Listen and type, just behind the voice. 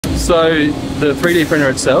So the 3D printer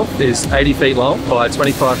itself is 80 feet long by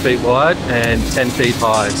 25 feet wide and 10 feet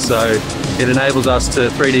high. So it enables us to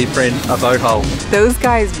 3D print a boat hull. Those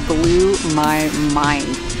guys blew my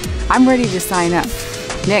mind. I'm ready to sign up.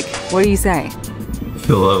 Nick, what do you say? I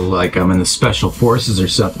feel like I'm in the special forces or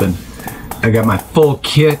something. I got my full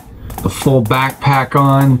kit, the full backpack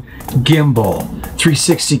on, gimbal,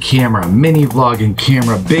 360 camera, mini vlogging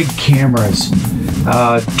camera, big cameras,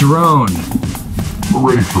 drone.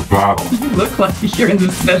 We're ready for battle. You look like you're in the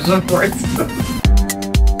special forces.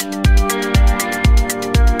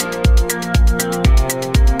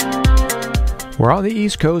 We're on the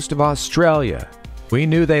east coast of Australia. We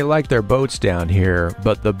knew they liked their boats down here,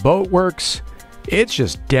 but the boat works, it's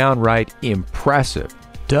just downright impressive.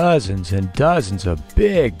 Dozens and dozens of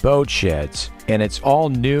big boat sheds, and it's all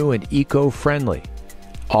new and eco-friendly.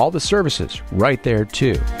 All the services right there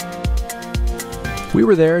too. We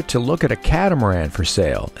were there to look at a catamaran for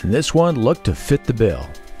sale, and this one looked to fit the bill.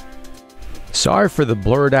 Sorry for the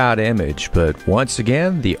blurred out image, but once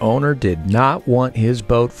again, the owner did not want his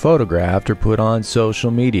boat photographed or put on social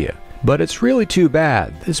media. But it's really too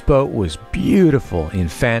bad. This boat was beautiful, in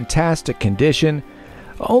fantastic condition.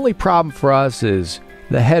 Only problem for us is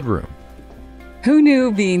the headroom. Who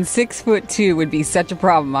knew being 6'2" would be such a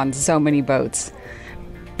problem on so many boats?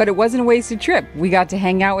 But it wasn't a wasted trip. We got to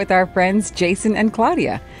hang out with our friends Jason and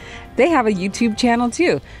Claudia. They have a YouTube channel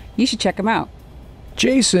too. You should check them out.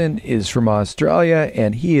 Jason is from Australia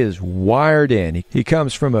and he is wired in. He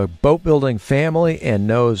comes from a boat building family and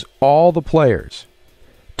knows all the players.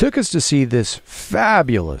 Took us to see this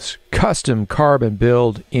fabulous custom carbon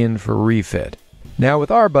build in for refit. Now with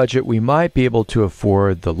our budget we might be able to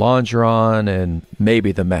afford the longeron and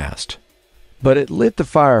maybe the mast. But it lit the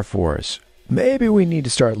fire for us. Maybe we need to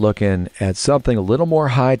start looking at something a little more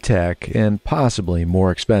high-tech and possibly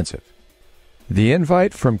more expensive. The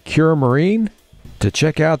invite from Cure Marine to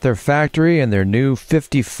check out their factory and their new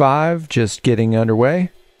 55 just getting underway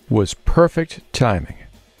was perfect timing.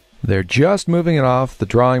 They're just moving it off the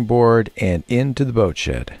drawing board and into the boat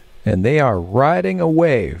shed. And they are riding a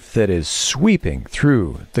wave that is sweeping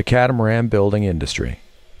through the catamaran building industry.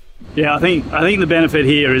 Yeah, I think the benefit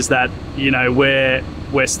here is that, you know, we're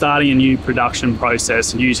starting a new production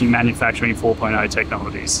process using manufacturing 4.0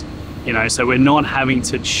 technologies. You know, so we're not having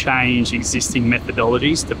to change existing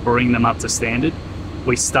methodologies to bring them up to standard.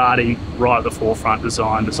 We're starting right at the forefront,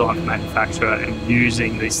 design for manufacture, and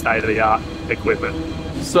using the state-of-the-art equipment.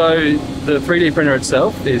 So the 3D printer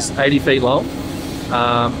itself is 80 feet long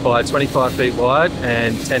by 25 feet wide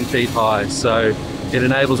and 10 feet high. So it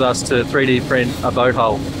enables us to 3D print a boat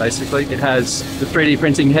hull, basically. It has the 3D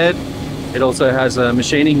printing head. It also has a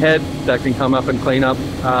machining head that can come up and clean up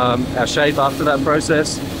our shape after that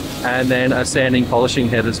process, and then a sanding polishing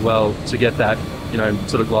head as well to get that, you know,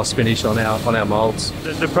 sort of gloss finish on our molds.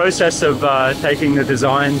 The process of taking the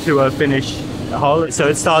design to a finished hull, so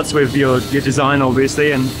it starts with your design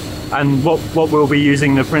obviously, and what we'll be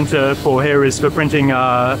using the printer for here is for printing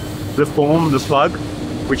the form, the plug,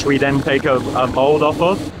 which we then take a mold off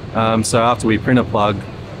of. So after we print a plug,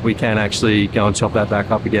 we can actually go and chop that back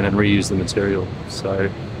up again and reuse the material. So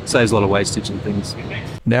it saves a lot of wastage and things.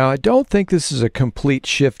 Now, I don't think this is a complete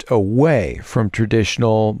shift away from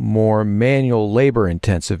traditional, more manual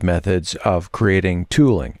labor-intensive methods of creating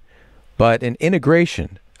tooling, but an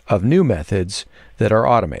integration of new methods that are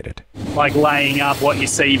automated. Like laying up what you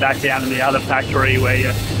see back down in the other factory where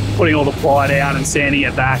you're putting all the ply down and sanding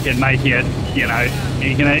it back and making it, you know,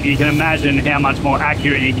 you can imagine how much more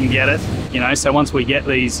accurate you can get it. You know, so once we get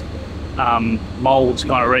these molds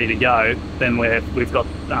kind of ready to go, then we've got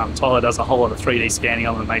Tyler does a whole lot of 3D scanning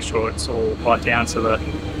on them to make sure it's all right down to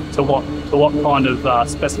what kind of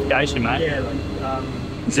specification, mate. Yeah, like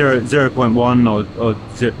 0.1 or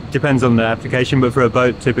depends on the application, but for a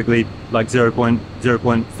boat typically like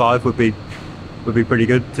 0.5 would be pretty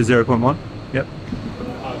good to 0.1. Yep.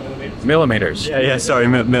 Millimeters. Yeah. Sorry,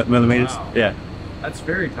 millimeters. Wow. Yeah. That's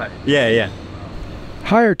very tight. Yeah.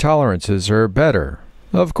 Higher tolerances are better,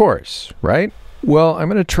 of course, right? Well, I'm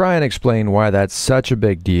going to try and explain why that's such a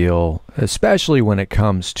big deal, especially when it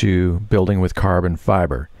comes to building with carbon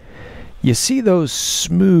fiber. You see those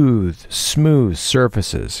smooth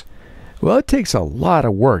surfaces? Well, it takes a lot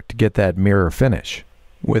of work to get that mirror finish.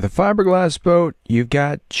 With a fiberglass boat, you've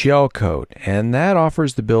got gel coat, and that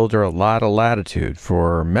offers the builder a lot of latitude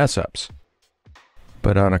for mess-ups.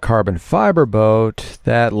 But on a carbon fiber boat,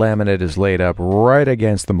 that laminate is laid up right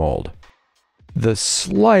against the mold. The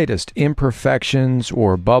slightest imperfections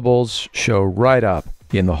or bubbles show right up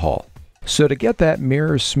in the hull. So to get that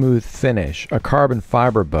mirror smooth finish, a carbon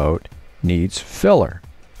fiber boat needs filler.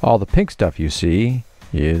 All the pink stuff you see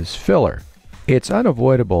is filler. It's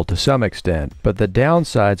unavoidable to some extent, but the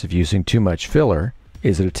downsides of using too much filler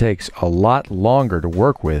is that it takes a lot longer to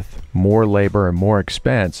work with, more labor and more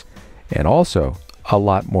expense, and also a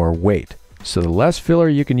lot more weight. So the less filler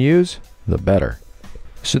you can use, the better.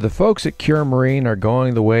 So the folks at Cure Marine are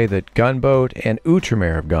going the way that Gunboat and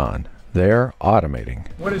Outremer have gone. They're automating.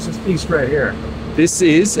 What is this piece right here? This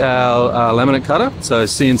is our laminate cutter, so a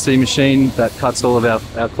CNC machine that cuts all of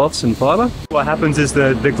our cloths and fibre. What happens is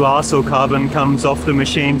the glass or carbon comes off the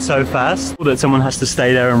machine so fast that someone has to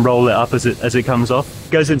stay there and roll it up as it comes off.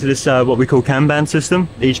 It goes into this what we call Kanban system.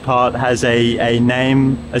 Each part has a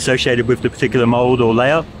name associated with the particular mold or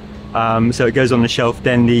layout. So it goes on the shelf,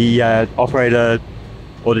 then the operator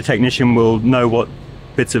or the technician will know what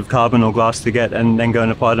bits of carbon or glass to get and then go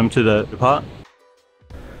and apply them to the part.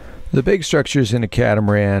 The big structures in a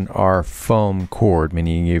catamaran are foam core,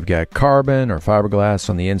 meaning you've got carbon or fiberglass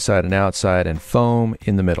on the inside and outside and foam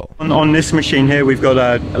in the middle. On this machine here, we've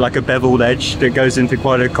got like a beveled edge that goes into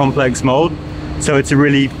quite a complex mold. So it's a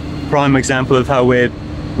really prime example of how we're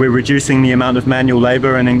reducing the amount of manual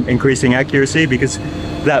labor and increasing accuracy, because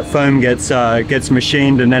that foam gets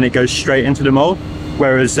machined and then it goes straight into the mold.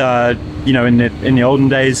 Whereas you know, in the olden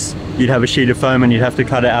days, you'd have a sheet of foam and you'd have to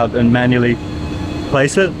cut it out and manually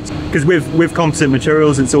place it. Because with composite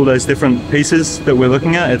materials, it's all those different pieces that we're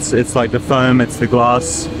looking at. It's like the foam, it's the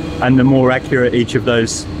glass, and the more accurate each of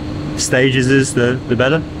those stages is, the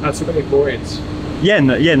better. Not so many voids. Yeah,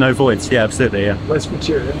 no voids. Yeah, absolutely. Yeah. Less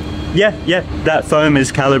material. Yeah. That foam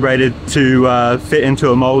is calibrated to fit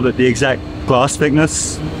into a mold at the exact glass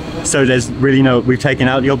thickness. So there's really we've taken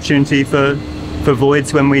out the opportunity for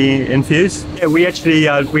voids when we infuse. Yeah, we actually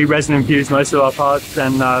we resin infuse most of our parts,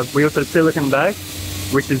 and we also silicone bag,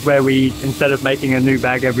 which is where we, instead of making a new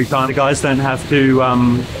bag every time, the guys don't have to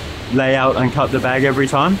lay out and cut the bag every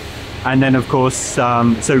time. And then of course, so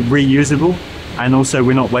reusable, and also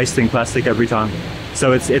we're not wasting plastic every time.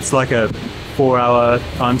 So it's like a 4-hour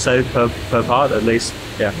time save per part at least.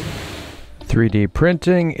 Yeah. 3D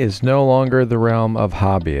printing is no longer the realm of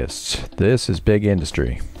hobbyists. This is big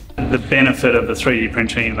industry. The benefit of the 3D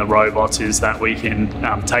printing and the robots is that we can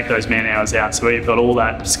take those man hours out. So we've got all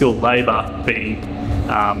that skilled labour being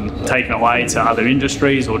taken away to other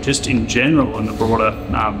industries, or just in general in the broader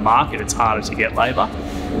market, it's harder to get labour.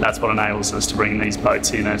 That's what enables us to bring these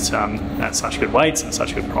boats in at such good weights and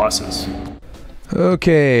such good prices.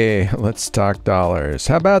 Okay, let's talk dollars.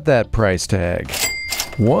 How about that price tag?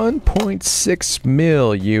 1.6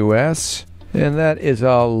 mil US, and that is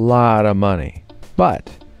a lot of money. But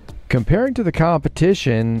comparing to the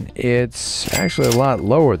competition, it's actually a lot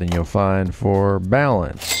lower than you'll find for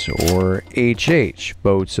Balance or HH,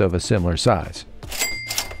 boats of a similar size.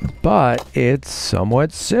 But it's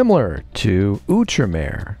somewhat similar to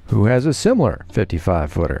Outremer, who has a similar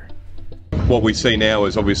 55-footer. What we see now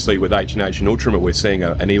is, obviously with H&H and Outremer, we're seeing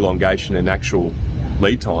an elongation in actual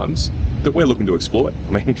lead times that we're looking to exploit.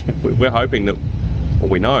 I mean, we're hoping that, well,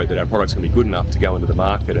 we know that our product's going to be good enough to go into the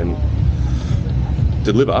market and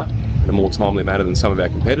deliver in a more timely manner than some of our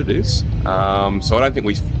competitors. So I don't think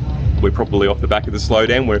we're probably off the back of the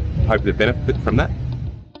slowdown. We're hoping to benefit from that.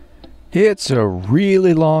 It's a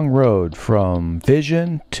really long road from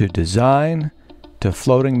vision to design to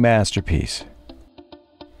floating masterpiece.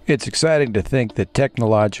 It's exciting to think that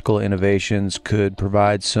technological innovations could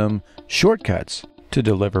provide some shortcuts to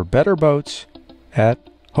deliver better boats at,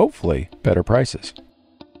 hopefully, better prices.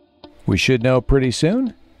 We should know pretty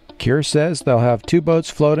soon. Cure says they'll have 2 boats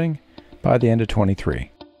floating by the end of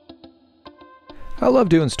 23. I love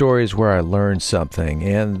doing stories where I learn something,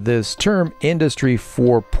 and this term Industry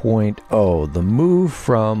 4.0, the move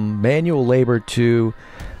from manual labor to,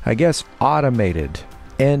 I guess, automated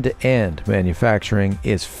end-to-end manufacturing,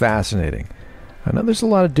 is fascinating. I know there's a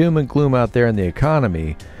lot of doom and gloom out there in the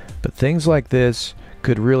economy, but things like this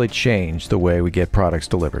could really change the way we get products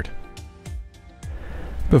delivered.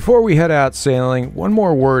 Before we head out sailing, one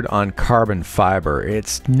more word on carbon fiber.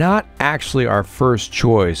 It's not actually our first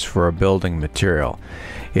choice for a building material.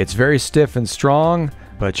 It's very stiff and strong,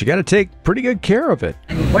 but you got to take pretty good care of it.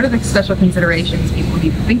 And what are the special considerations people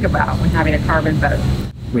need to think about when having a carbon boat?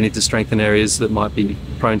 We need to strengthen areas that might be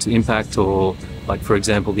prone to impact, or like, for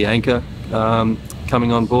example, the anchor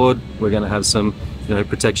coming on board. We're going to have some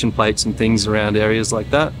protection plates and things around areas like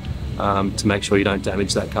that to make sure you don't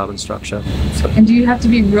damage that carbon structure. And do you have to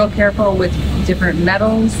be real careful with different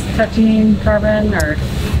metals touching carbon, or?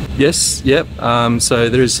 Yes, yep. So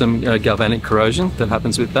there is some galvanic corrosion that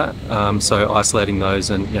happens with that. So isolating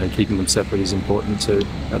those and keeping them separate is important too.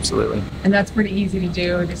 Absolutely. And that's pretty easy to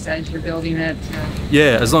do just as you're building it.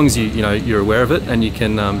 Yeah, as long as you're aware of it and you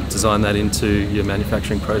can design that into your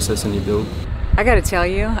manufacturing process and your build. I gotta tell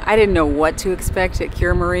you, I didn't know what to expect at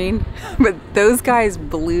Cure Marine, but those guys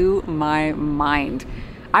blew my mind.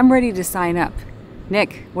 I'm ready to sign up.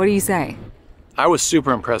 Nick, what do you say? I was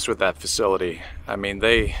super impressed with that facility. I mean,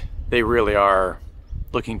 they really are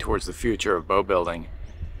looking towards the future of boat building.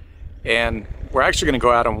 And we're actually going to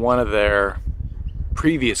go out on one of their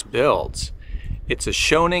previous builds. It's a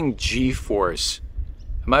Schionning G-Force.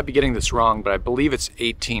 I might be getting this wrong, but I believe it's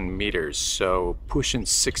 18 meters, so pushing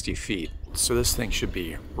 60 feet. So this thing should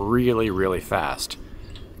be really, really fast.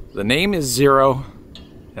 The name is Zero,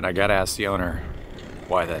 and I gotta ask the owner,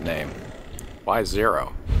 why that name? Why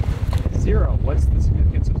Zero? Zero, what's the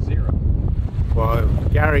significance of Zero? Well,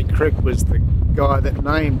 Gary Crick was the guy that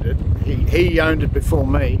named it. He owned it before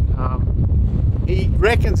me. He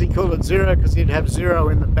reckons he called it Zero because he'd have zero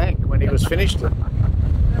in the bank when he was finished.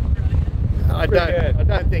 I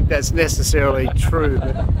don't think that's necessarily true.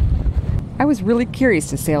 But I was really curious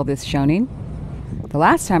to sail this Schionning. The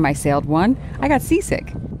last time I sailed one, I got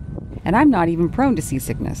seasick. And I'm not even prone to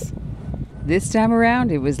seasickness. This time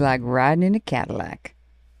around, it was like riding in a Cadillac.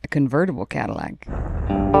 A convertible Cadillac.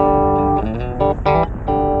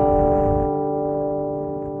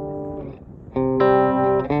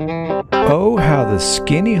 Oh, how the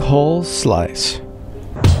skinny hulls slice.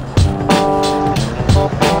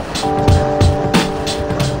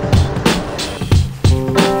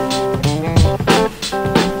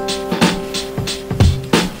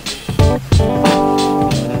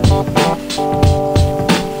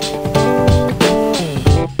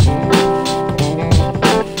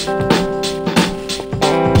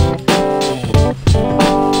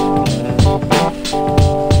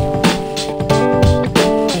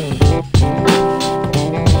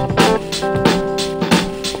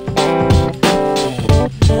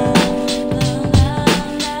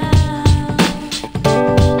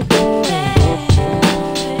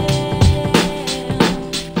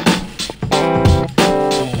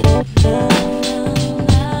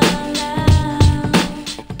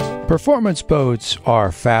 Performance boats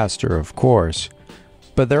are faster, of course,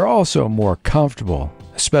 but they're also more comfortable,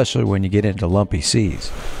 especially when you get into lumpy seas.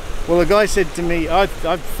 well, the guy said to me, I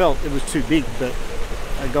felt it was too big, but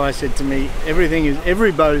a guy said to me,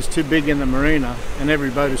 every boat is too big in the marina and every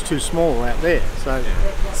boat is too small out there. So,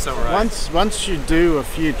 once you do a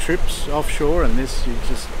few trips offshore and this, it's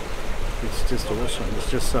just awesome.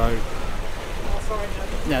 It's just so,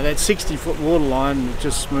 that 60-foot waterline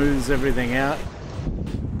just smooths everything out.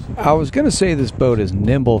 I was going to say this boat is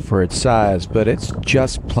nimble for its size, but it's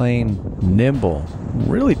just plain nimble.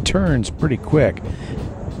 Really turns pretty quick.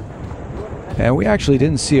 And we actually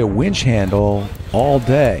didn't see a winch handle all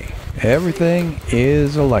day. Everything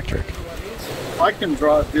is electric. I can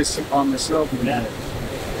drive this on myself now.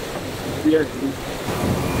 Yeah.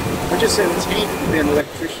 I just said it's handy to be an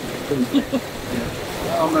electrician.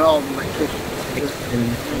 I'm an old electrician.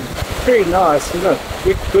 Very nice, isn't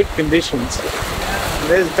it? Good conditions.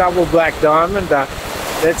 There's double black diamond.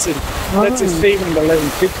 That's a Stephen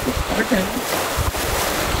 1150.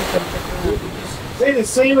 See the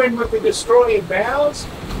ceiling with the destroyer bows?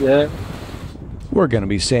 Yeah. We're going to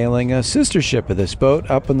be sailing a sister ship of this boat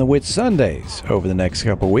up on the Whitsundays over the next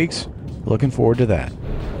couple weeks. Looking forward to that.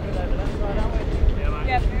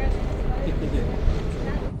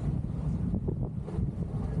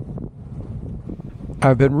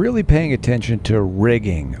 I've been really paying attention to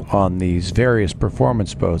rigging on these various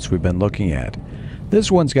performance boats we've been looking at.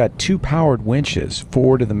 This one's got 2 powered winches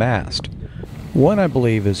forward to the mast. One, I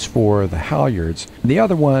believe, is for the halyards. The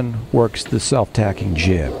other one works the self-tacking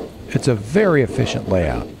jib. It's a very efficient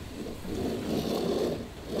layout.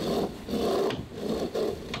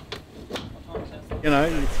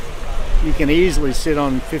 You can easily sit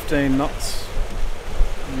on 15 knots.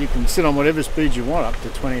 You can sit on whatever speed you want, up to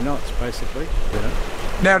 20 knots, basically.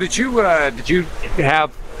 Now, did you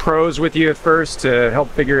have pros with you at first to help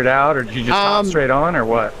figure it out, or did you just hop straight on, or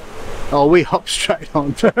what? Oh, we hopped straight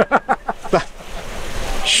on. But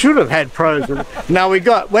should have had pros. No,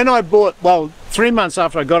 when I bought, 3 months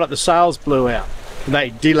after I got it, the sails blew out.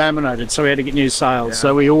 They delaminated, so we had to get new sails. Yeah.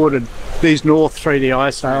 So we ordered these North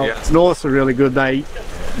 3DI sails. Yeah. North are really good.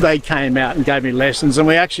 They came out and gave me lessons, and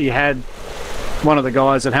we actually had one of the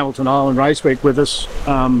guys at Hamilton Island Race Week with us,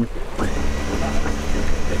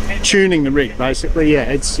 tuning the rig, basically. Yeah,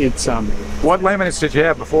 it's What laminates did you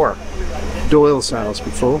have before? Doyle sails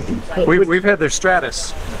before. We've had their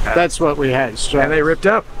Stratus. That's what we had. Straight. And they ripped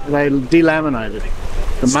up. They delaminated.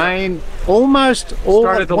 The main, almost all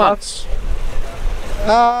Started at the once.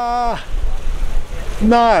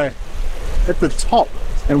 No, at the top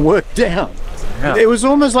and worked down. Yeah. It was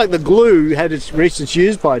almost like the glue had reached its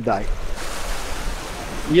use-by date.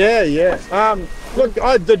 Yeah. Look,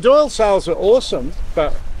 the Doyle sails are awesome,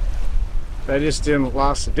 but they just didn't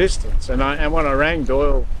last the distance. And when I rang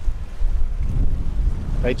Doyle,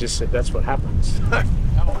 they just said that's what happens. How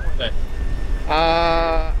old were they?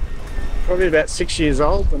 Probably about 6 years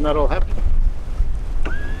old, and that all happened.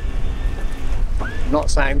 I'm not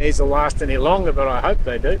saying these will last any longer, but I hope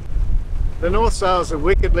they do. The North sails are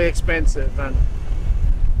wickedly expensive, and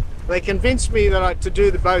they convinced me that to do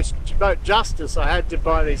the boat justice, I had to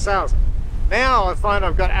buy these sails. Now I find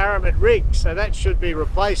I've got Aramet rigs, so that should be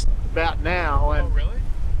replaced about now. And really?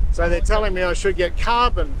 So they're telling me I should get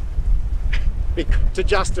carbon to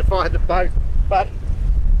justify the boat, but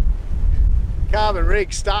carbon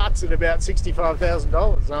rig starts at about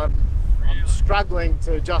 $65,000. I'm struggling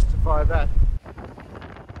to justify that.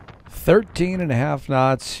 13.5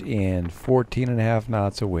 knots and 14.5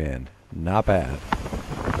 knots of wind. Not bad.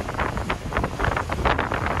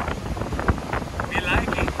 We like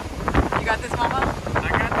it. You got this, Mama? I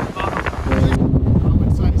got this, Mama. I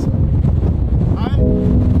would say so.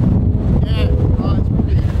 Yeah,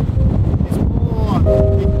 it's more,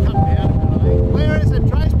 you can come down a bit. Where is it?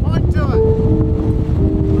 Trace, point to it.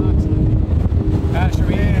 Should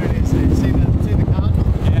we? There it is. See the cart?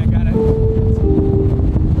 Yeah, got it.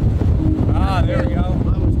 Ah, there we go.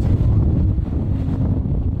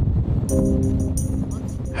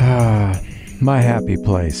 My happy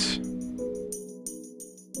place.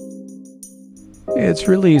 It's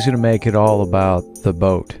really easy to make it all about the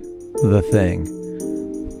boat, the thing.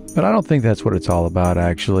 But I don't think that's what it's all about,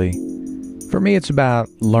 actually. For me, it's about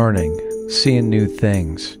learning, seeing new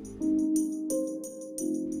things,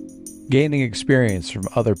 gaining experience from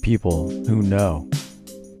other people who know.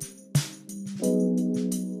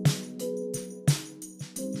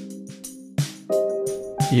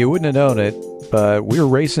 You wouldn't have known it, but we were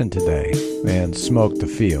racing today and smoked the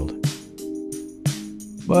field.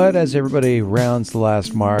 But as everybody rounds the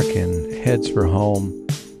last mark and heads for home,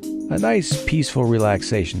 a nice peaceful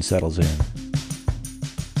relaxation settles in.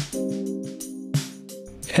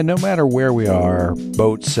 And no matter where we are,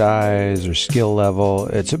 boat size or skill level,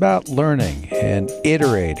 it's about learning and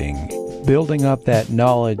iterating, building up that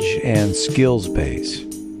knowledge and skills base.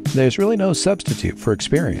 There's really no substitute for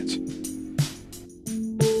experience.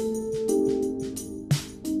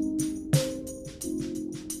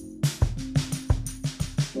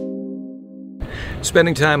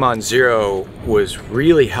 Spending time on Zero was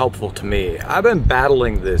really helpful to me. I've been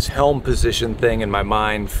battling this helm position thing in my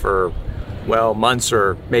mind for, well, months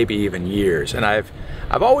or maybe even years. And I've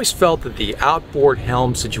always felt that the outboard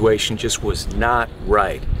helm situation just was not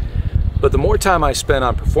right. But the more time I spend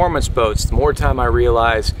on performance boats, the more time I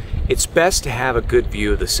realize it's best to have a good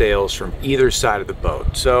view of the sails from either side of the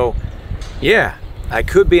boat. So yeah, I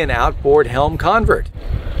could be an outboard helm convert.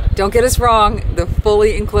 Don't get us wrong, the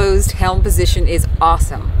fully enclosed helm position is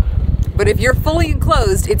awesome. But if you're fully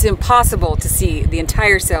enclosed, it's impossible to see the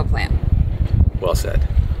entire sail plan. Well said.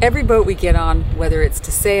 Every boat we get on, whether it's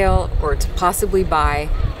to sail or to possibly buy,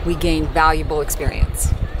 we gain valuable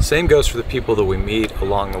experience. Same goes for the people that we meet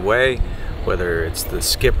along the way, whether it's the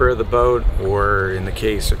skipper of the boat or in the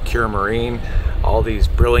case of Cure Marine, all these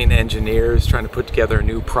brilliant engineers trying to put together a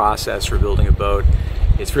new process for building a boat.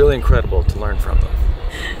 It's really incredible to learn from them.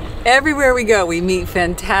 Everywhere we go, we meet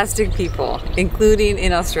fantastic people, including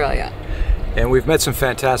in Australia. And we've met some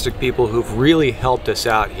fantastic people who've really helped us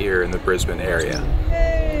out here in the Brisbane area.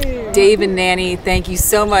 Dave and Nanny, thank you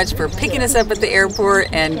so much for picking us up at the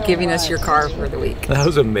airport and giving us your car for the week. That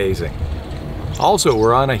was amazing. Also,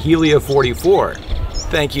 we're on a Helia 44.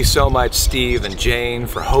 Thank you so much, Steve and Jane,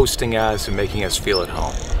 for hosting us and making us feel at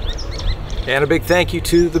home. And a big thank you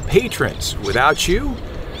to the patrons. Without you,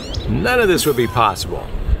 none of this would be possible.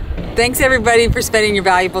 Thanks everybody for spending your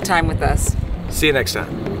valuable time with us. See you next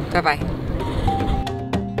time. Bye-bye.